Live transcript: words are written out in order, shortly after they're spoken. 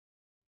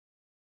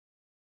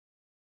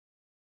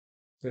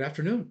Good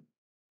afternoon.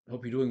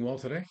 Hope you're doing well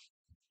today.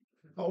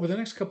 Over the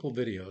next couple of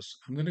videos,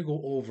 I'm going to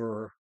go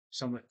over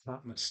some of the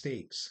top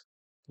mistakes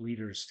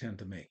leaders tend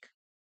to make.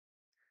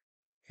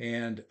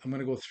 And I'm going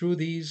to go through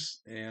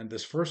these. And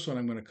this first one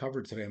I'm going to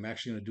cover today, I'm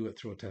actually going to do it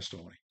through a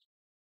testimony.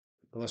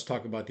 But let's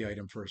talk about the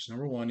item first.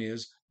 Number one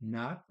is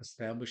not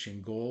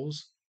establishing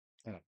goals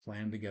and a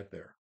plan to get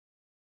there.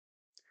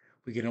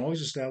 We can always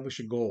establish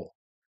a goal,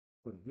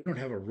 but if we don't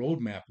have a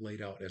roadmap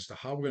laid out as to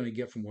how we're going to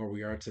get from where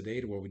we are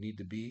today to where we need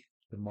to be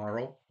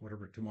tomorrow,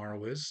 whatever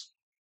tomorrow is,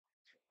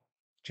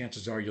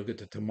 chances are you'll get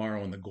to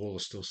tomorrow and the goal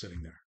is still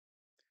sitting there.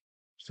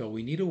 So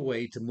we need a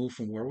way to move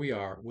from where we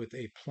are with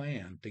a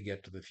plan to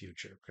get to the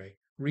future. Okay.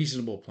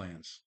 Reasonable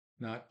plans,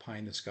 not pie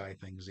in the sky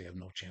things they have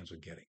no chance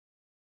of getting.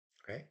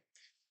 Okay.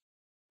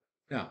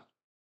 Now,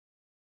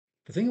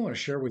 the thing I want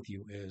to share with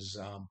you is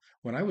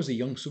when I was a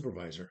young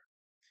supervisor,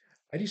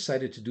 I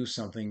decided to do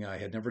something I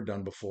had never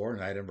done before,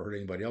 and I had never heard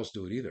anybody else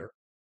do it either.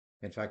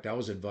 In fact, I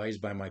was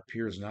advised by my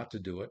peers not to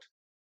do it.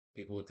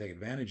 People would take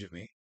advantage of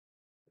me,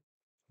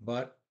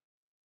 but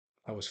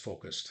I was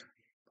focused.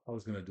 I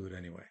was going to do it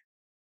anyway.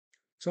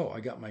 So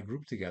I got my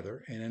group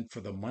together, and then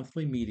for the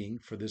monthly meeting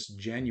for this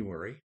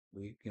January,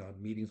 we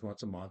meetings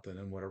once a month, and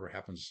then whatever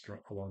happens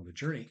along the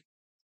journey,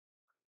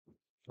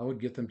 I would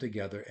get them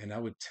together and I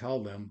would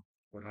tell them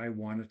what I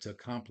wanted to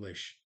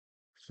accomplish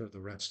for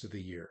the rest of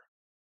the year.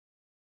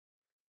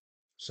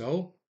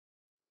 So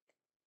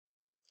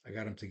I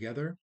got them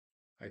together.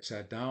 I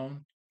sat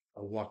down.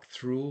 I walked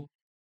through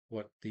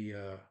what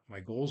the my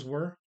goals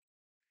were,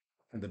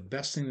 and the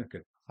best thing that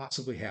could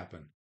possibly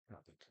happen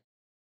happened.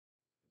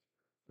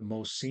 The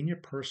most senior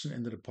person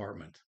in the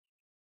department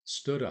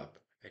stood up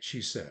and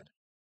she said,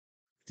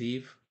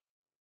 "Steve,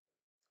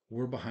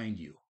 we're behind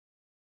you.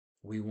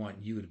 We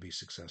want you to be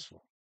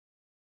successful."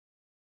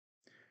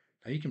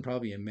 Now you can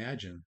probably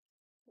imagine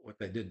what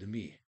that did to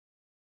me.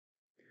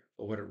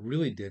 But what it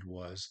really did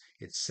was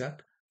it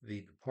set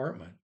the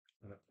department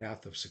on a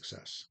path of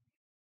success.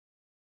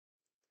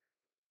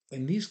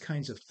 And these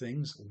kinds of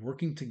things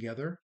working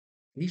together,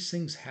 these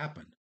things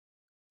happen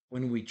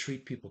when we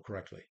treat people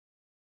correctly.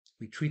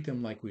 We treat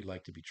them like we'd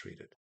like to be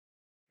treated.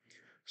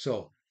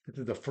 So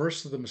the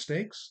first of the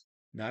mistakes,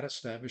 not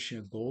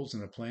establishing goals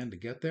and a plan to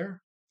get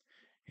there.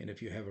 And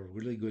if you have a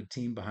really good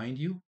team behind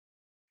you,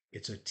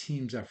 it's a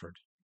team's effort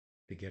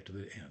to get to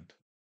the end.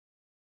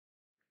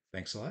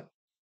 Thanks a lot.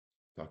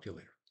 Talk to you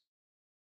later.